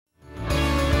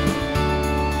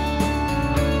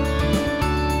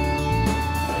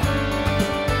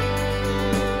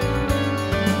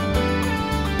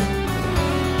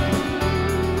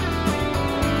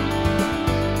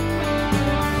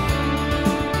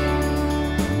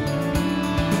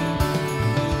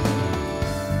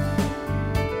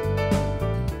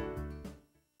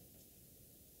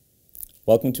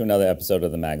Welcome to another episode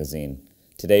of the magazine.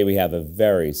 Today we have a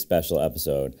very special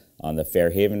episode on the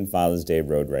Fairhaven Father's Day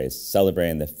Road Race,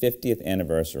 celebrating the 50th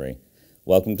anniversary.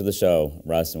 Welcome to the show,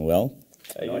 Russ and Will.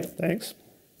 Hey, thanks.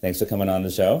 Thanks for coming on the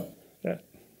show. Yeah.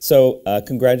 So,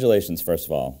 congratulations, first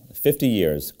of all. 50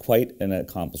 years, quite an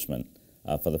accomplishment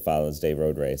for the Father's Day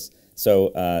Road Race.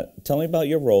 So, tell me about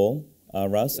your role,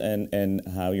 Russ, and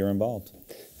how you're involved.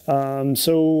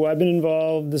 So I've been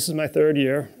involved, this is my third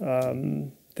year.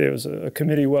 There was a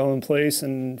committee well in place,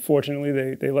 and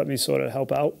fortunately they let me sort of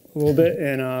help out a little bit.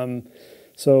 And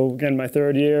so again, my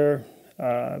third year,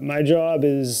 my job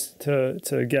is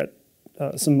to get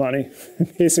some money.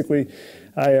 Basically,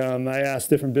 I asked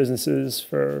different businesses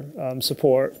for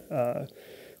support,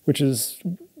 which is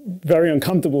very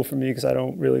uncomfortable for me because I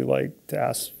don't really like to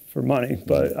ask for money,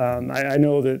 but I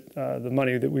know that the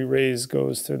money that we raise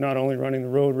goes to not only running the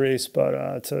road race,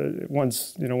 but to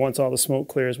once all the smoke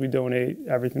clears, we donate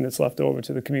everything that's left over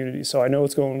to the community. So I know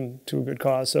it's going to a good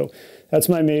cause. So that's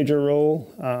my major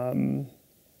role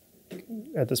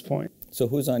at this point. So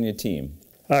who's on your team?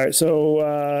 All right,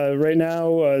 so right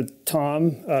now,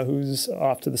 Tom, who's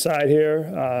off to the side here,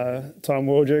 Tom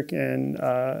Wojcik, and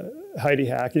Heidi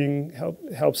Hacking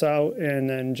helps out, and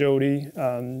then Jody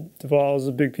Duvall is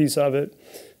a big piece of it,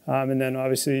 and then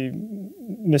obviously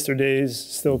Mr. Days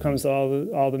still comes to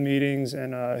all the meetings,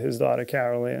 and his daughter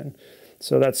Carol Ann.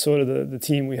 So that's sort of the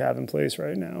team we have in place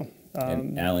right now.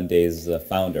 And Alan Days is the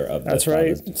founder of that's the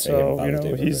right. Father's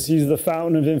So he's the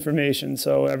fountain of information.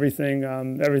 So everything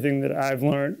that I've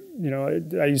learned,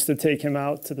 I used to take him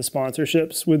out to the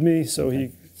sponsorships with me. So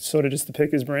he sort of just to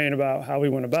pick his brain about how we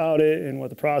went about it and what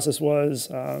the process was.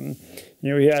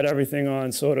 He had everything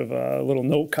on sort of little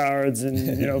note cards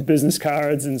and business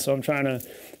cards, and so I'm trying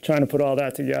to put all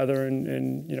that together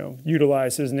and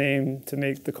utilize his name to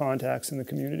make the contacts in the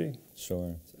community.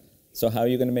 Sure. So how are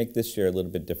you going to make this year a little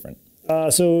bit different?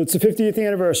 So it's the 50th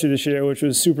anniversary this year, which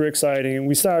was super exciting. And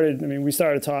we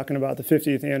started talking about the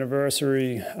 50th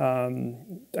anniversary,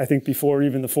 I think before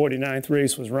even the 49th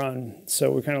race was run.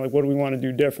 So we're kind of like, what do we want to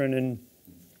do different? And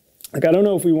I don't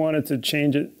know if we wanted to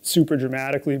change it super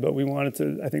dramatically, but we wanted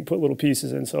to, I think, put little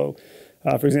pieces in. So,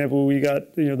 for example, we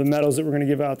got, the medals that we're going to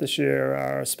give out this year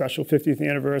are special 50th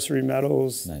anniversary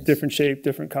medals, nice. Different shape,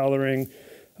 different coloring.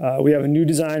 We have a new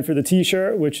design for the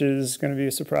T-shirt, which is going to be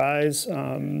a surprise,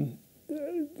 for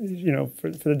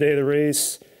the day of the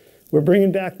race. We're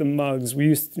bringing back the mugs.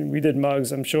 We did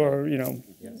mugs. I'm sure,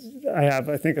 yes.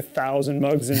 I think 1,000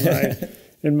 mugs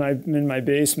in my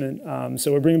basement.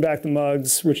 So we're bringing back the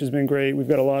mugs, which has been great. We've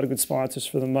got a lot of good sponsors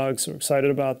for the mugs, so we're excited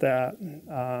about that.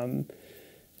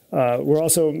 We're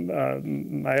also,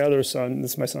 my other son,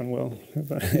 this is my son Will,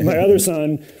 my other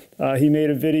son, he made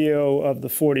a video of the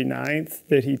 49th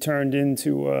that he turned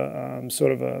into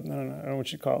sort of I don't know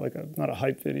what you call it, not a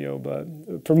hype video, but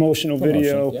a promotional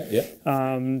video.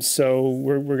 Yeah. So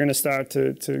we're going to start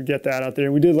to get that out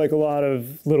there. We did like a lot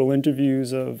of little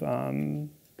interviews of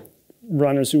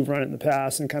runners who've run it in the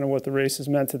past and kind of what the race has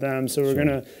meant to them. So we're going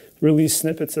to release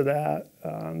snippets of that.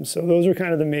 So those are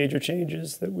kind of the major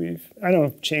changes that I don't know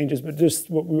if changes, but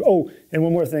just what and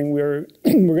one more thing, we're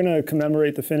going to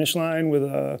commemorate the finish line with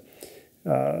a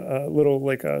little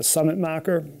like a summit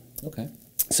marker. Okay.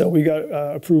 So we got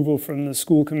approval from the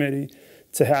school committee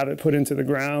to have it put into the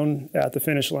ground at the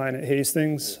finish line at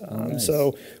Hastings. Nice.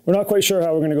 So we're not quite sure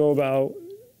how we're going to go about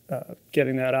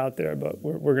getting that out there, but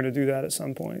we're going to do that at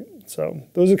some point. So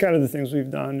those are kind of the things we've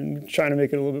done and trying to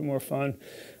make it a little bit more fun.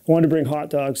 I wanted to bring hot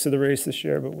dogs to the race this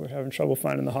year, but we're having trouble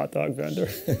finding the hot dog vendor.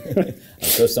 I'm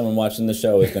sure someone watching the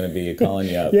show is going to be calling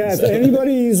you up. Yeah, so. If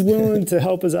anybody's willing to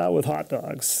help us out with hot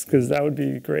dogs, because that would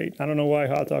be great. I don't know why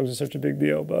hot dogs are such a big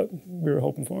deal, but we were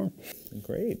hoping for them.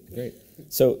 Great.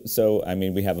 So I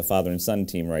mean, we have a father and son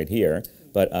team right here,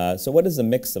 but so what is the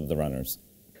mix of the runners?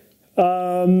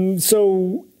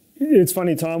 So it's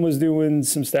funny, Tom was doing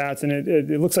some stats, and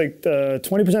it looks like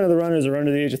 20% of the runners are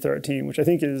under the age of 13, which I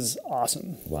think is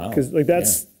awesome. Wow. Because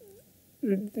that's,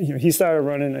 he started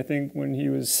running, I think, when he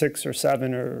was 6 or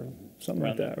 7 or something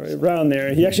like that, right? Around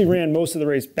there. He actually ran most of the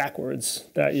race backwards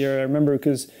that year. I remember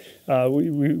because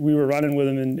we were running with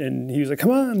him, and he was like,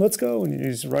 come on, let's go. And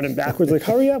he's running backwards, like,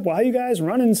 hurry up, why are you guys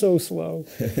running so slow?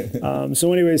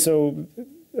 So anyway,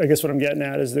 I guess what I'm getting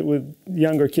at is that with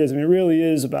younger kids, it really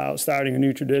is about starting a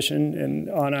new tradition. And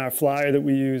on our flyer that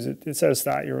we use, it says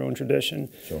start your own tradition.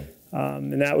 Sure.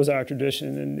 And that was our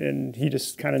tradition, and he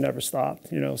just kind of never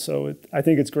stopped, So I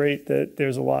think it's great that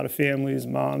there's a lot of families,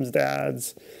 moms,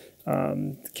 dads,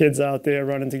 kids out there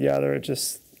running together.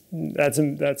 That's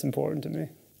important to me.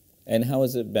 And how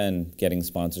has it been getting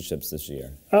sponsorships this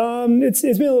year? It's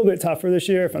been a little bit tougher this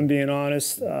year, if I'm being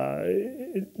honest.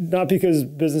 Not because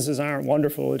businesses aren't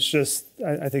wonderful. It's just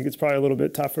I think it's probably a little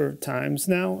bit tougher times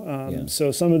now. Yeah.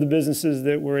 So some of the businesses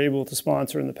that were able to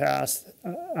sponsor in the past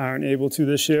aren't able to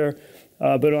this year.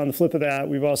 But on the flip of that,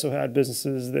 we've also had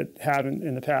businesses that haven't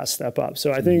in the past step up.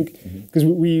 So I think, because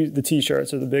the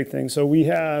T-shirts are the big thing. So we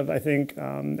have, I think,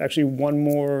 actually one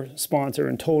more sponsor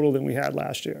in total than we had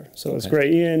last year. So it's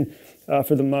great. And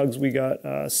for the mugs, we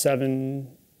got seven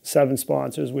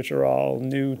sponsors, which are all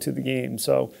new to the game.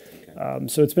 So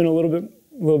so it's been a little bit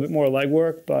more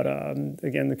legwork. But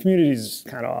again, the community is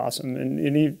kind of awesome,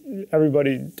 and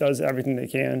everybody does everything they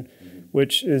can,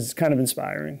 which is kind of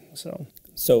inspiring. So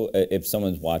if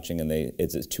someone's watching and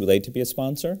is it too late to be a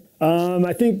sponsor?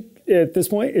 I think at this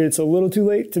point it's a little too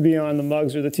late to be on the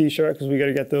mugs or the T-shirt, because we got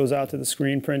to get those out to the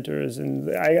screen printers.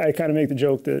 And I kind of make the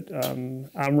joke that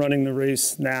I'm running the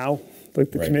race now,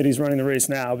 like the committee's running the race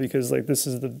now, because like this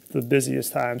is the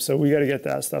busiest time. So we got to get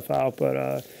that stuff out.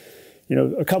 But you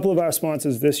know, a couple of our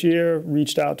sponsors this year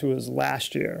reached out to us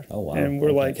last year. Oh, wow. And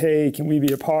we're like, hey, can we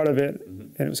be a part of it?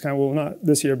 And it was kind of, well, not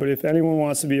this year, but if anyone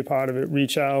wants to be a part of it,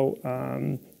 reach out,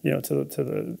 you know, to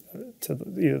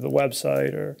either the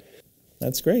website or.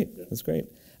 That's great. That's great.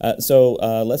 So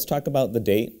let's talk about the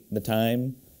date, the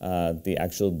time, the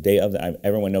actual day of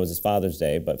everyone knows it's Father's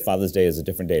Day, but Father's Day is a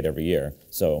different date every year.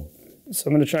 So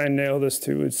I'm going to try and nail this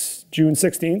too. It's June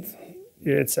 16th.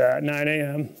 It's at 9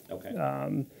 a.m.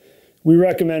 Okay. We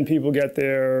recommend people get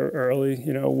there early.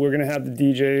 You know, we're going to have the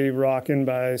DJ rocking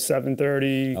by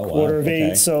 7:30, quarter of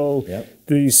 8. So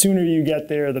the sooner you get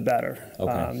there, the better.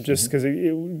 Okay. Just because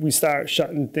we start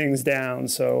shutting things down.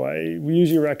 So we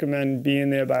usually recommend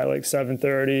being there by like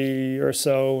 7:30 or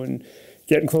so, and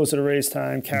getting closer to race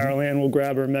time. Carol Ann will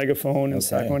grab her megaphone and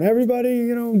start going, everybody,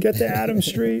 you know, get to Adams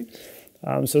Street.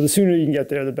 So the sooner you can get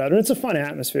there, the better. It's a fun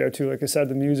atmosphere too. Like I said,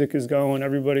 the music is going,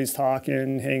 everybody's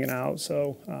talking, hanging out.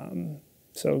 So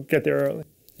get there early.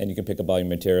 And you can pick up all your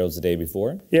materials the day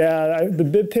before? Yeah, the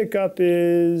bib pickup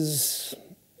is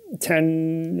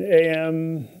 10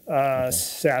 a.m.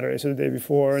 Saturday, so the day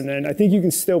before. And then I think you can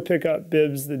still pick up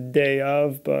bibs the day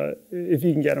of, but if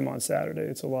you can get them on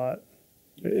Saturday,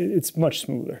 it's much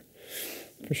smoother,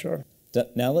 for sure.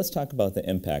 Now let's talk about the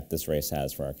impact this race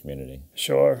has for our community.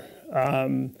 Sure.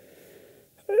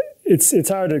 It's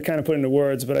hard to kind of put into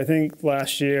words, but I think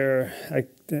last year,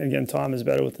 again, Tom is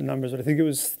better with the numbers, but I think it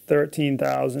was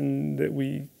 13,000 that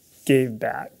we gave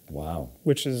back. Wow.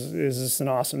 Which is just an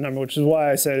awesome number, which is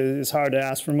why I said it's hard to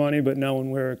ask for money, but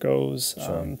knowing where it goes.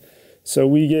 Sure. So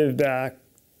we give back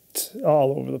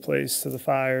all over the place, to the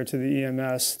fire, to the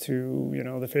EMS, to, you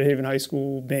know, the Fairhaven High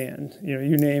School band. You know,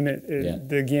 you name it,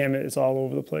 the gamut is all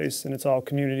over the place, and it's all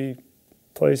community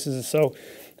places. So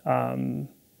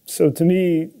so to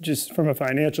me, just from a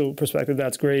financial perspective,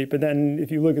 that's great. But then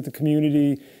if you look at the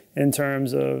community in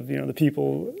terms of, you know, the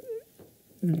people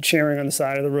cheering on the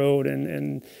side of the road,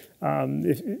 and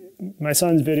if my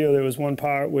son's video, there was one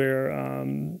part where,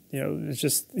 you know, it's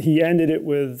just, he ended it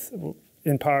with,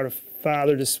 in part, a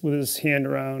father just with his hand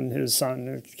around his son.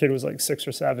 The kid was like 6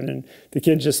 or 7, and the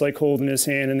kid just like holding his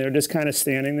hand, and they're just kind of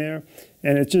standing there.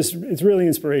 And it's really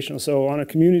inspirational. So on a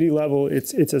community level,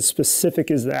 it's as specific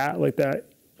as that, like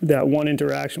that one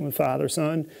interaction with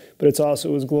father-son, but it's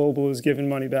also as global as giving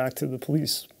money back to the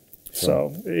police.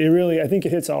 Sure. So it really, I think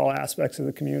it hits all aspects of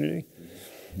the community.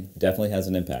 Definitely has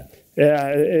an impact. Yeah,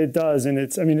 it does. And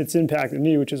it's impacted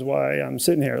me, which is why I'm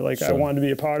sitting here. Like, sure. I wanted to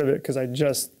be a part of it, because I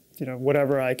just, you know,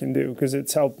 whatever I can do, because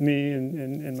it's helped me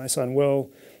and my son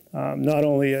Will, not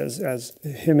only as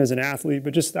him as an athlete,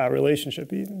 but just our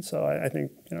relationship even. So I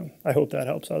think, you know, I hope that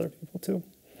helps other people too.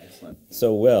 Excellent.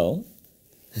 So Will,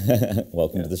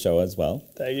 welcome to the show as well.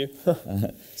 Thank you.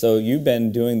 So you've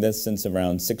been doing this since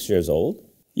around 6 years old?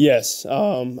 Yes.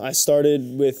 I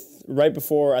started with, right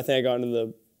before I think I got into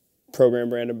the program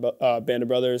Band of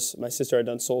Brothers. My sister had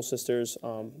done Soul Sisters,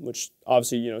 which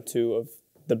obviously, you know, 2 of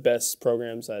the best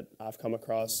programs that I've come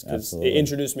across, because it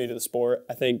introduced me to the sport.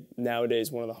 I think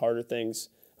nowadays one of the harder things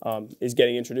is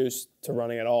getting introduced to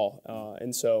running at all.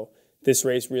 And so this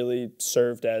race really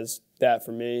served as that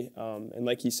for me. And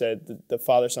like he said, the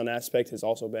father-son aspect has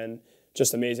also been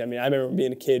just amazing. I mean, I remember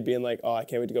being a kid being like, oh, I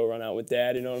can't wait to go run out with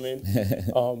Dad, you know what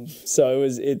I mean? So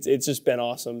it's just been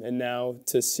awesome. And now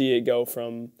to see it go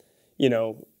from, you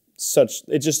know,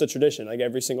 it's just a tradition. Like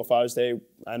every single Father's Day,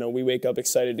 I know we wake up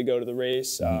excited to go to the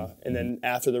race. And then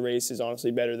after the race is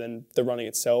honestly better than the running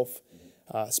itself.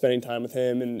 Spending time with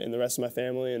him and the rest of my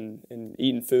family, and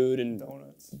eating food and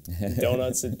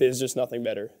donuts. There's just nothing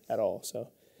better at all. So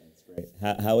that's great.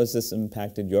 How has this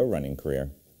impacted your running career?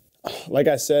 Like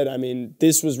I said, I mean,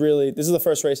 this is the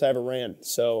first race I ever ran.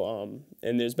 So,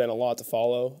 and there's been a lot to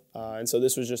follow. And so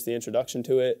this was just the introduction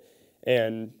to it.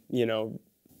 And, you know,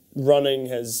 running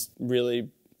has really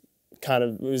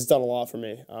it's done a lot for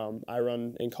me. I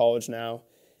run in college now,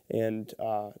 and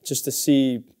just to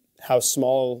see how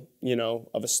small, you know,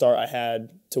 of a start I had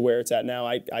to where it's at now,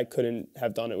 I couldn't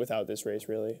have done it without this race,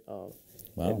 really.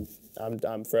 Wow. And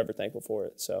I'm forever thankful for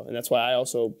it. So, and that's why I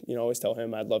also, you know, always tell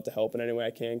him I'd love to help in any way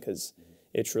I can, because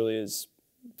it truly is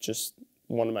just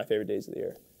one of my favorite days of the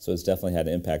year. So it's definitely had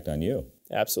an impact on you.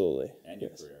 Absolutely. And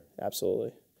your career.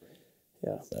 Absolutely.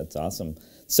 Yeah. That's awesome.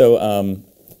 So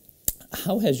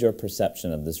how has your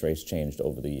perception of this race changed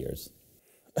over the years?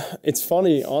 It's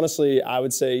funny, honestly, I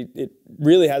would say it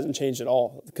really hasn't changed at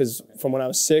all, because from when I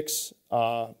was 6,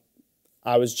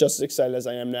 I was just as excited as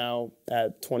I am now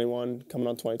at 21, coming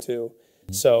on 22.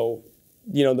 So,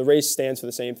 you know, the race stands for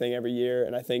the same thing every year,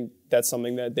 and I think that's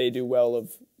something that they do well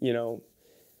of, you know,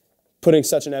 putting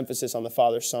such an emphasis on the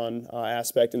father-son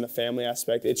aspect and the family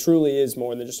aspect. It truly is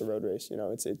more than just a road race. You know,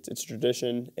 it's a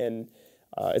tradition, and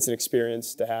it's an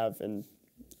experience to have, and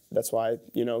that's why,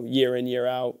 you know, year in, year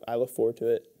out, I look forward to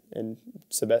it, and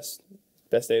it's the best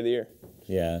day of the year.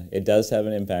 Yeah, it does have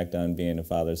an impact on being a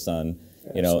father-son.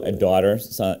 You know, Absolutely. a daughter,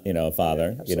 son, you know, a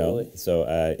father, you know. Absolutely.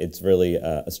 So it's really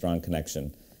a strong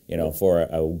connection, you know, for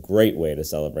a great way to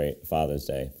celebrate Father's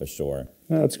Day, for sure.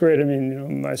 That's great. I mean, you know,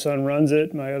 my son runs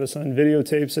it, my other son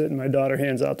videotapes it, and my daughter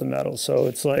hands out the medals. So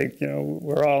it's like, you know,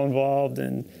 we're all involved,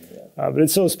 and but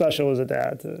it's so special as a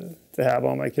dad to have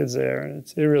all my kids there,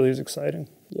 and it really is exciting.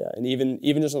 Yeah, and even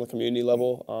just on the community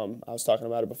level, I was talking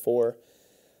about it before,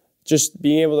 just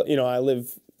being able to, you know, I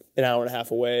live an hour and a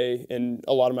half away, and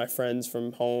a lot of my friends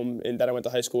from home and that I went to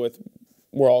high school with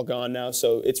were all gone now.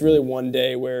 So it's really one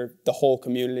day where the whole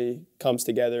community comes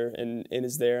together and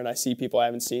is there, and I see people I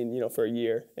haven't seen, you know, for a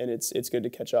year, and it's good to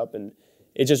catch up, and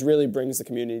it just really brings the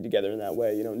community together in that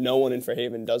way. You know, no one in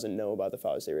Fairhaven doesn't know about the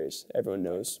Father's Day race. Everyone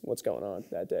knows what's going on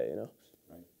that day, you know.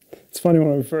 It's funny,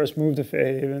 when we first moved to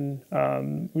Fairhaven,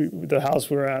 the house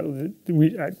we were at,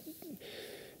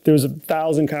 there was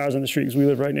 1,000 cars on the street because we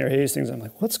live right near Hastings. I'm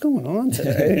like, what's going on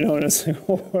today? You know, and it's like,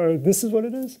 oh, this is what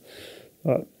it is?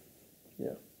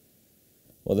 Yeah.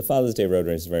 Well, the Father's Day road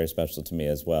race is very special to me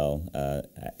as well.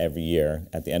 Every year,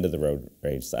 at the end of the road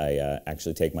race, I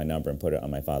actually take my number and put it on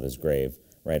my father's grave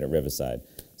right at Riverside.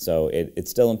 So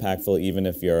it's still impactful, even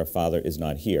if your father is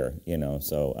not here, you know.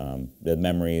 So the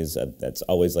memories, that's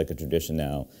always like a tradition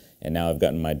now. And now I've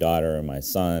gotten my daughter and my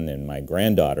son and my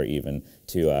granddaughter even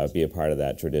to be a part of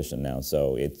that tradition now.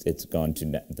 So it's gone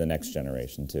to the next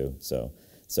generation too. So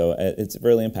it's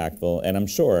really impactful. And I'm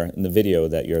sure in the video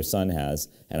that your son has,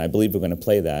 and I believe we're going to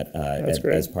play that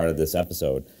as part of this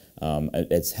episode,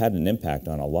 it's had an impact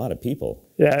on a lot of people.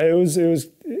 Yeah, it was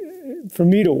for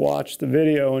me to watch the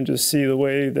video and just see the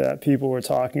way that people were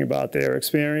talking about their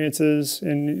experiences.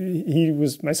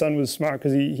 And my son was smart,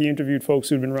 because he interviewed folks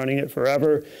who'd been running it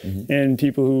forever, and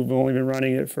people who've only been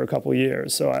running it for a couple of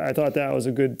years. So I thought that was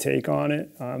a good take on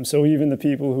it. So even the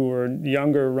people who were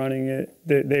younger running it,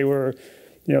 they were,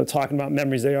 you know, talking about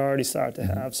memories they already start to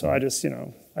have. So I just, you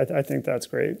know, I think that's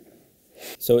great.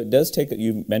 So it does take,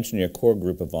 you mentioned your core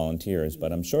group of volunteers,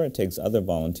 but I'm sure it takes other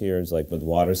volunteers, like with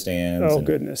water stands. Oh,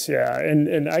 goodness, yeah.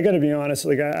 And I got to be honest,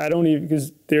 like I don't even,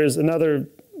 because there's another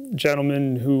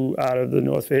gentleman who, out of the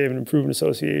North Fairhaven Improvement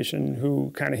Association,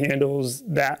 who kind of handles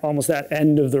that, almost that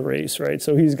end of the race, right?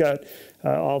 So he's got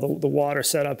all the water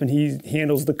set up, and he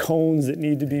handles the cones that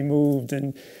need to be moved,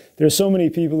 and there's so many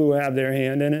people who have their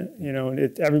hand in it, you know,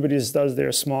 and everybody just does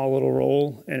their small little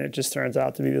role, and it just turns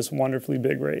out to be this wonderfully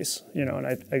big race, you know, and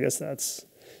I guess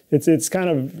it's kind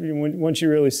of, once you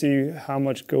really see how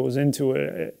much goes into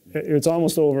it, it's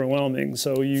almost overwhelming.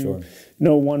 So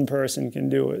no one person can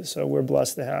do it. So we're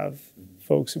blessed to have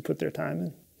folks who put their time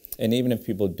in. And even if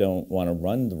people don't want to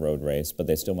run the road race, but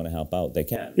they still want to help out, they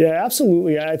can. Yeah,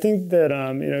 absolutely. I think that,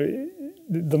 you know,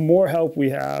 the more help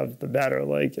we have, the better.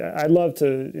 Like, I'd love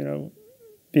to, you know,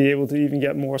 be able to even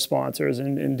get more sponsors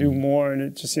and do more. And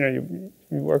it just, you know,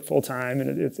 you work full time,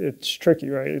 and it's tricky,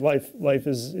 right? Life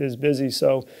is busy.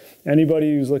 So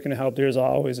anybody who's looking to help, there's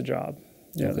always a job.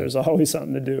 Yeah, okay. There's always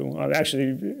something to do.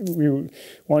 Actually, we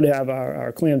wanted to have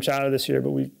our clam chowder this year,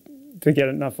 but to get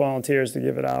enough volunteers to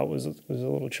give it out was a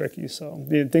little tricky. So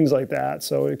things like that.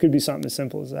 So it could be something as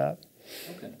simple as that.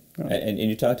 Okay. And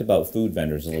you talked about food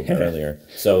vendors a little bit earlier.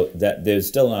 So that there's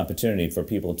still an opportunity for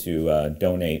people to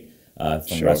donate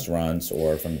from restaurants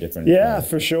or from different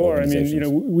for sure. I mean, you know,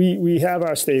 we have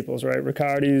our staples, right?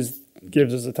 Riccardi's,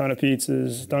 gives us a ton of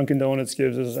pizzas. Dunkin' Donuts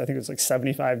gives us, I think it's like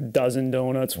 75 dozen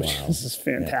donuts, which is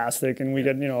fantastic. And we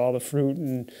get, all the fruit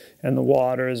and the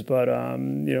waters. But,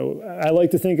 I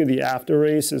like to think of the after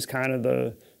race as kind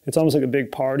of it's almost like a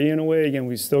big party in a way. Again,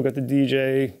 we still got the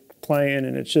DJ playing,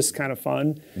 and it's just kind of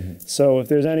fun. So if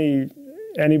there's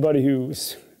anybody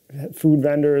who's food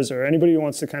vendors or anybody who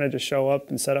wants to kind of just show up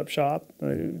and set up shop,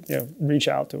 reach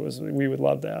out to us. We would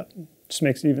love that. Just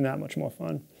makes it even that much more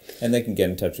fun. And they can get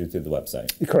in touch with you through the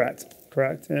website.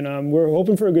 Correct. And we're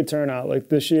hoping for a good turnout. Like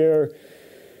this year,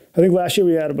 I think last year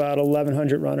we had about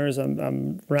 1,100 runners.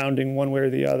 I'm rounding one way or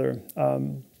the other.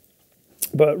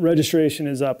 But registration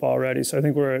is up already. So I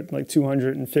think we're at like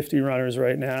 250 runners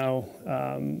right now.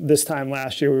 This time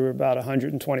last year we were about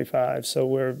 125.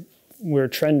 So we're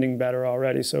trending better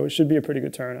already. So it should be a pretty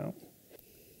good turnout.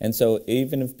 And so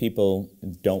even if people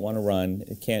don't want to run,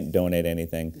 can't donate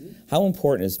anything, how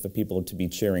important is it for people to be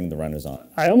cheering the runners on?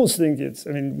 I almost think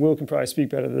Will can probably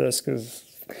speak better to this because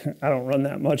I don't run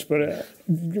that much, but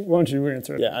why don't you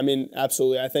answer it? Yeah,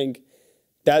 absolutely. I think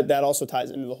that also ties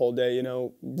into the whole day,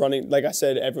 running, like I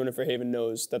said, everyone in Fairhaven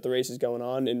knows that the race is going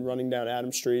on, and running down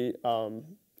Adams Street,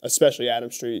 especially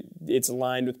Adams Street, it's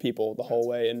lined with people the whole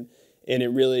way, and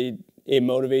it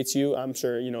motivates you. I'm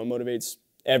sure, it motivates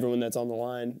everyone that's on the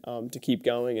line to keep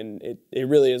going, and it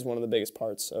really is one of the biggest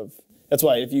parts of. That's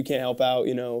why if you can't help out,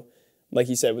 like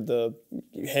you said with the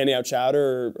handing out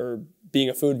chowder or being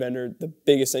a food vendor, the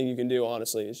biggest thing you can do,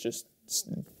 honestly, is just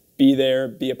be there,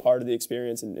 be a part of the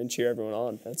experience, and cheer everyone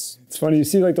on. It's funny, you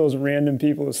see like those random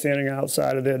people standing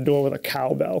outside of their door with a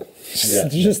cowbell.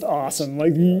 It's just awesome.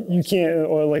 Like you can't,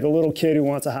 or like a little kid who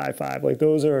wants a high five. Like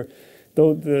those are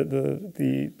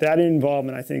that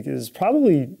involvement, I think, is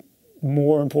probably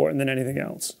more important than anything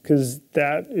else, because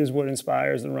that is what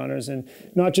inspires the runners, and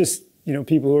not just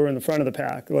people who are in the front of the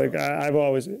pack. Like I've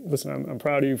always I'm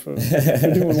proud of you for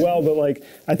doing well, but like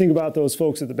I think about those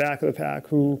folks at the back of the pack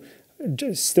who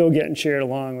just still getting cheered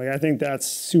along. Like I think that's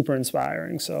super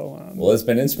inspiring. So well, it's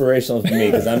been inspirational for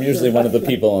me because I'm usually one of the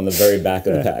people on the very back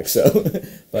of the pack. So,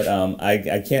 but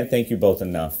I can't thank you both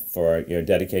enough for your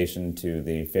dedication to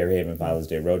the Fairhaven Father's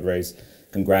Day Road Race.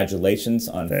 Congratulations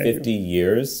on 50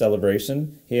 years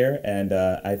celebration here, and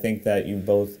I think that you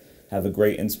both have a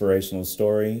great inspirational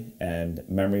story and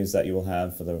memories that you will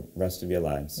have for the rest of your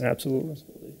lives. Absolutely.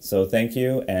 So thank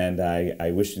you, and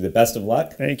I wish you the best of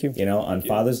luck. Thank you. On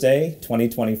Father's Day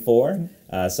 2024,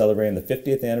 celebrating the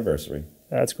 50th anniversary.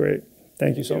 That's great.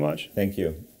 Thank you so much. Thank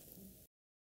you.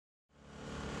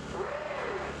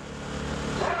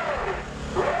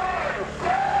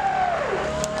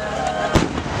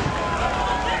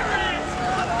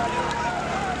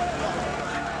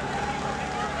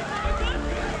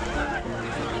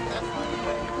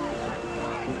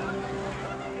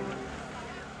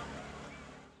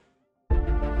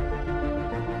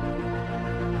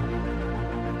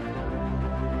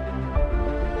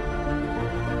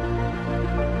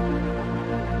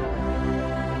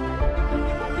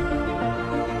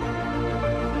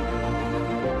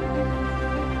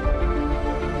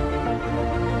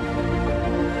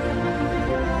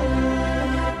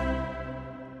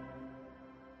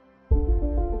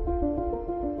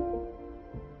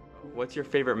 What's your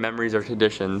favorite memories or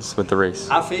traditions with the race?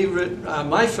 Our favorite,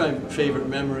 my favorite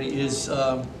memory is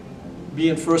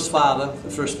being first father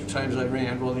the first 2 times I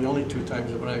ran, well the only 2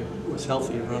 times that I was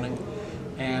healthy and running.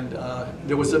 And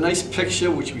there was a nice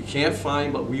picture which we can't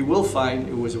find, but we will find.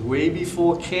 It was way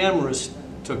before cameras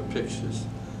took pictures.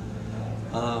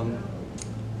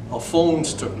 Our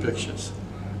phones took pictures.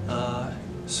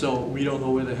 So we don't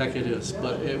know where the heck it is.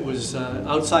 But it was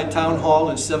outside Town Hall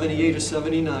in 78 or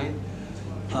 79.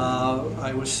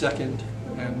 I was second,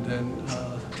 and then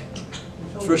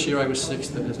first year I was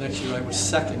sixth, and the next year I was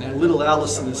second. And little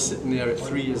Allison is sitting there at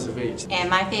 3 years of age. And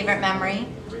my favorite memory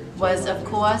was, of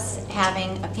course,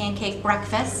 having a pancake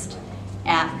breakfast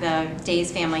at the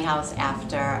Day's family house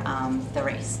after the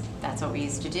race. That's what we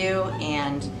used to do,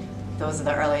 and those are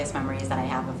the earliest memories that I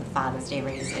have of the Father's Day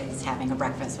race, is having a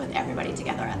breakfast with everybody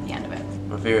together at the end of it.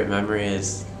 My favorite memory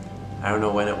is, I don't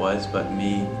know when it was, but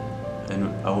me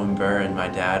and Owen Benoit and my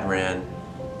dad ran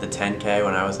the 10K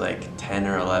when I was like 10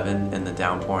 or 11 in the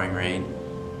downpouring rain.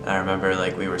 And I remember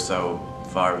like we were so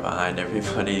far behind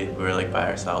everybody, we were like by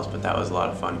ourselves, but that was a lot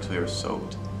of fun because we were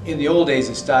soaked. In the old days,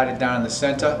 it started down in the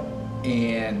center,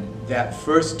 and that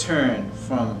first turn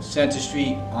from Center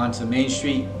Street onto Main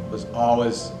Street was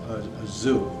always a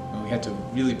zoo, and we had to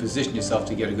really position yourself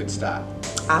to get a good start.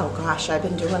 Oh gosh, I've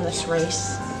been doing this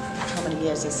race, how many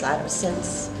years is that?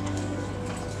 Since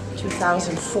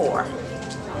 2004.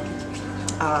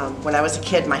 when I was a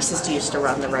kid, my sister used to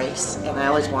run the race, and I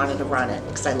always wanted to run it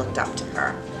because I looked up to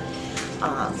her.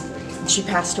 She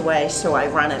passed away, so I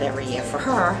run it every year for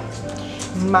her.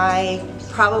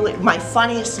 Probably my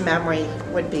funniest memory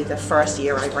would be the first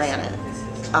year I ran it.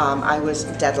 I was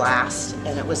dead last,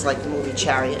 and it was like the movie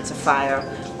Chariots of Fire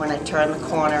when I turned the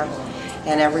corner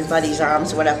and everybody's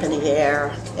arms went up in the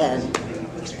air. And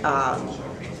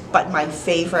but my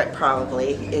favorite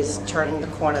probably is turning the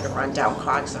corner to run down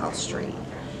Cogswell Street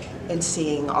and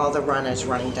seeing all the runners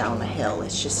running down the hill.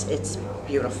 It's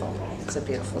beautiful. It's a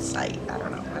beautiful sight. I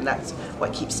don't know, and that's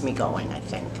what keeps me going, I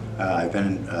think. I've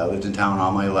lived in town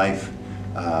all my life.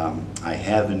 I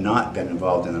have not been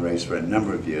involved in the race for a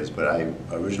number of years, but I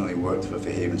originally worked for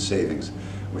Fairhaven Savings,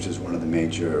 which is one of the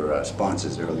major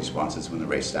sponsors, early sponsors when the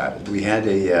race started. We had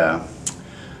a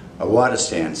water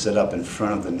stand set up in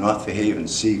front of the North Fairhaven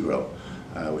Sea Grill,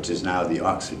 which is now the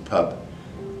Oxford Pub.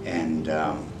 And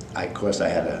of course I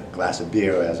had a glass of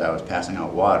beer as I was passing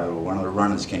out water. One of the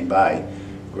runners came by,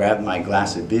 grabbed my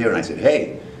glass of beer, and I said,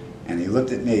 "Hey," and he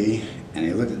looked at me, and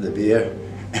he looked at the beer,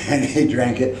 and he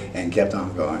drank it and kept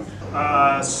on going.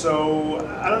 So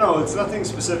I don't know, it's nothing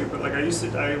specific, but like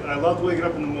I loved waking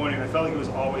up in the morning. I felt like it was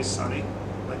always sunny,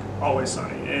 like always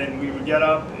sunny. And we would get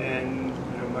up, and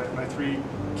you know, my three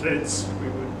kids, we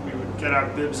would get our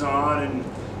bibs on, and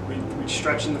we'd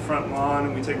stretch in the front lawn,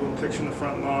 and we'd take a little picture in the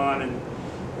front lawn. And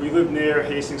we lived near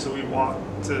Hastings, so we'd walk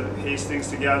to Hastings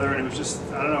together, and it was just,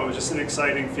 I don't know, it was just an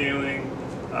exciting feeling.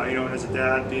 You know, and as a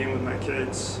dad, being with my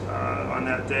kids on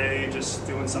that day, just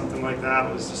doing something like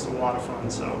that was just a lot of fun.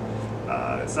 So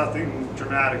it's nothing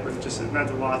dramatic, but it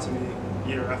meant a lot to me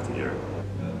year after year.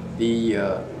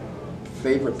 The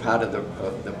favorite part of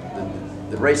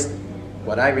the race,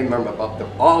 what I remember about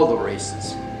all the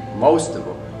races, most of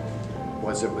them,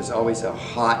 was it was always a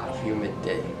hot, humid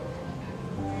day.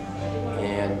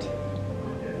 And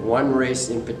one race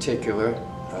in particular,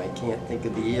 I can't think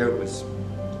of the year, it was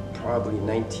probably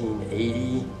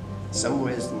 1980,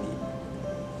 somewhere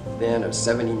then, or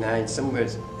 79, somewhere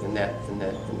in that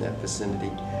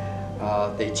vicinity.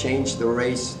 They changed the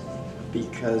race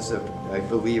because of, I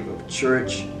believe, of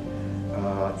church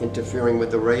interfering with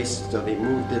the race, so they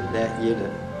moved it that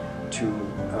year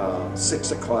to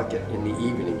 6 o'clock in the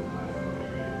evening.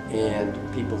 And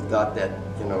people thought that,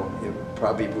 you know, it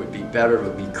probably would be better, it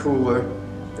would be cooler,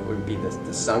 it would be,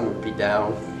 the sun would be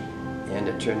down. And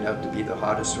it turned out to be the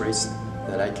hottest race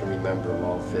that I can remember of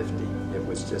all 50. It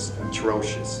was just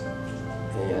atrocious.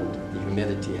 And the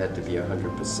humidity had to be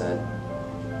 100%.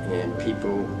 And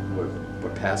people were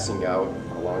passing out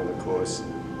along the course.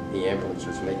 The ambulance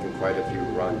was making quite a few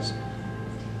runs.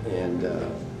 And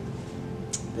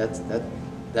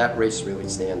that race really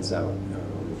stands out.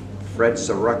 Fred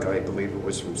Soroka, I believe it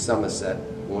was from Somerset,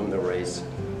 won the race.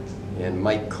 And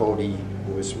Mike Cody,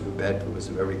 who was from Bedford, was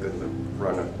a very good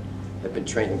runner. Had been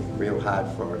training real hard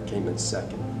for it, came in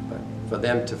second. But for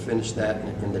them to finish that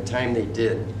in the time they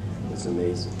did was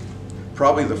amazing.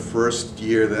 Probably the first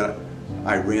year that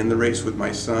I ran the race with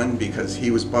my son, because he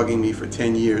was bugging me for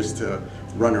 10 years to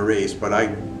run a race, but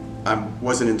I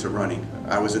wasn't into running.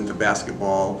 I was into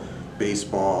basketball,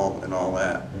 baseball, and all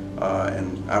that,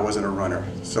 and I wasn't a runner.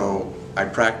 So I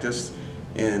practiced,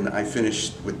 and I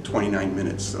finished with 29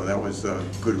 minutes, so that was a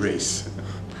good race.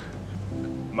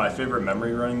 My favorite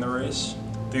memory running the race,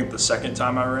 I think the second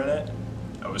time I ran it,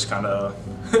 I was kind of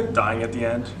dying at the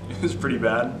end. It was pretty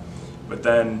bad. But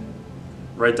then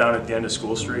right down at the end of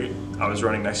School Street, I was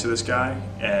running next to this guy,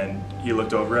 and he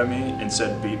looked over at me and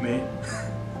said, "Beat me."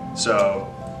 So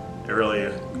it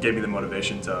really gave me the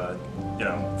motivation to, you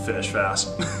know, finish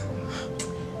fast.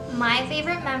 My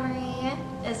favorite memory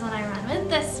is when I run with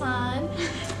this one,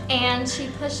 and she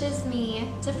pushes me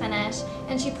to finish,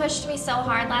 and she pushed me so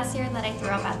hard last year that I threw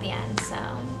up at the end, so.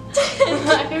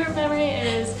 My favorite memory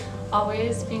is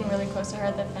always being really close to her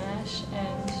at the finish,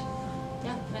 and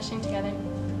yeah, finishing together.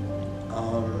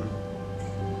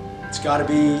 It's gotta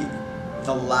be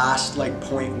the last like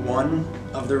 0.1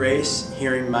 of the race,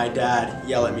 hearing my dad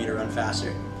yell at me to run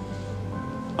faster.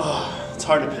 Oh, it's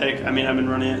hard to pick. I mean, I've been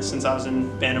running it since I was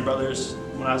in Band of Brothers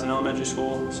when I was in elementary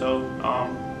school. So,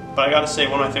 but I gotta say,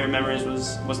 one of my favorite memories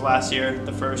was last year,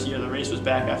 the first year the race was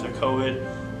back after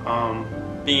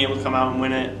COVID. Being able to come out and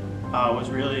win it was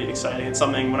really exciting. It's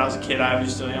something when I was a kid I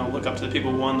used to, you know, look up to the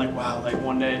people who won, like, wow, like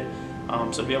one day.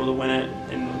 So to be able to win it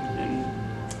and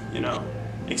you know,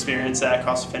 experience that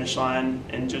across the finish line,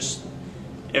 and just,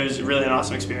 it was really an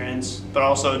awesome experience. But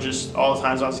also just all the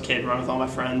times I was a kid running with all my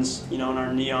friends, you know, in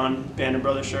our neon Band of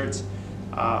Brothers shirts.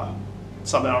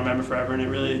 Something I'll remember forever, and it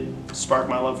really sparked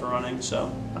my love for running. So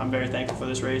I'm very thankful for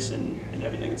this race and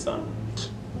everything it's done.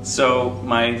 So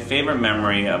my favorite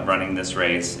memory of running this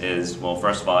race is, well,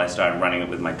 first of all, I started running it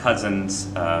with my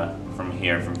cousins from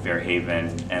here, from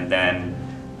Fairhaven, and then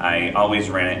I always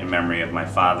ran it in memory of my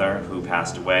father, who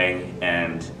passed away,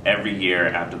 and every year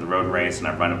after the road race, and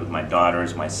I run it with my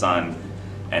daughters, my son,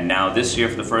 and now this year,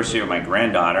 for the first year, my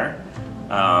granddaughter.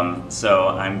 So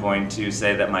I'm going to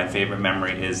say that my favorite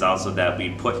memory is also that we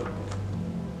put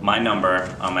my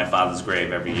number on my father's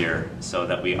grave every year, so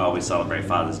that we always celebrate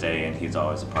Father's Day, and he's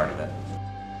always a part of it.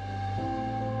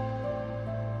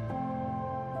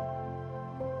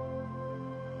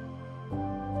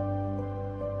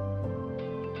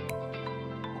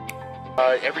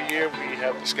 Every year we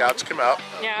have the scouts come out,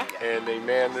 yeah, and they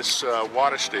man this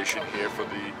water station here for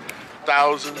the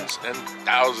thousands and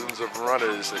thousands of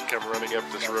runners that come running up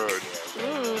this road.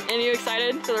 And you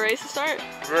excited for the race to start?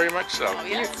 Very much so. Oh,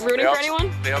 yes. You rooting for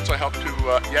anyone? They also help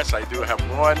to, yes, I do have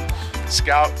one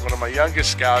scout, one of my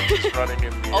youngest scouts is running in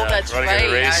the, running in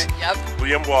the race,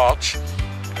 William Walsh.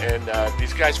 And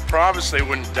these guys promised they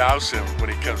wouldn't douse him when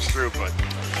he comes through, but,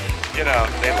 you know,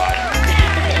 they lie.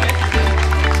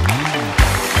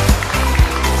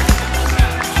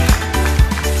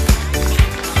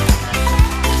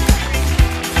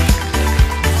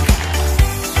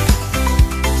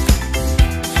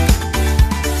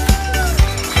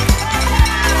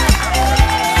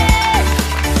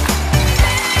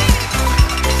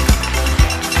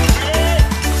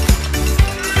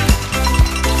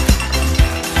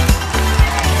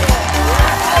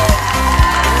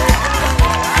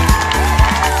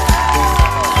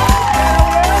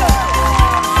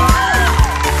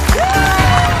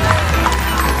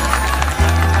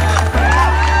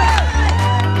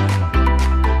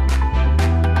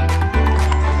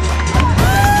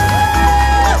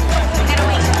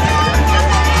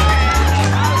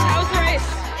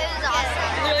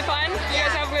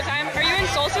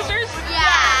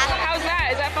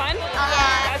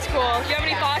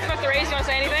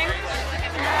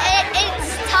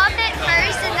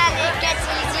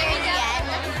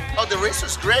 The race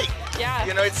was great. Yeah.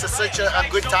 You know, it's such a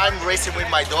good time racing with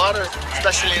my daughter,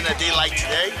 especially in a day like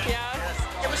today. Yeah.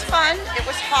 It was fun. It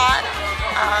was hot.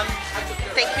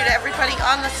 Thank you to everybody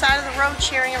on the side of the road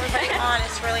cheering everybody on.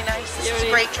 It's really nice. This is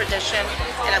a great tradition,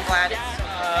 and I'm glad.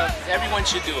 Everyone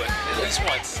should do it, at least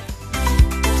once.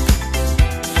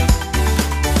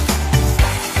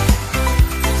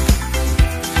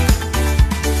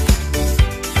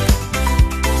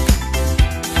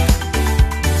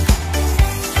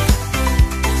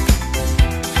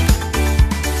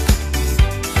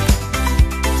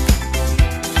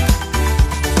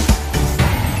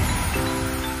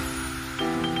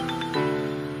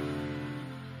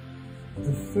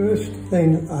 The first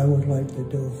thing I would like to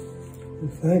do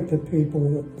is thank the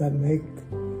people that make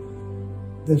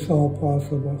this all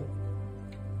possible.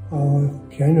 Our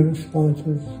generous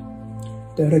sponsors,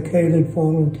 dedicated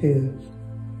volunteers,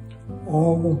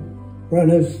 all the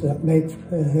runners that make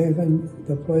Fairhaven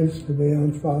the place to be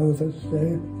on Father's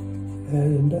Day.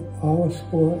 And our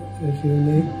sport is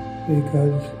unique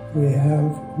because we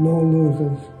have no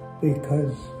losers,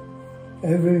 because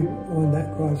everyone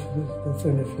that crosses the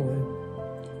finish line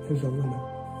is a winner.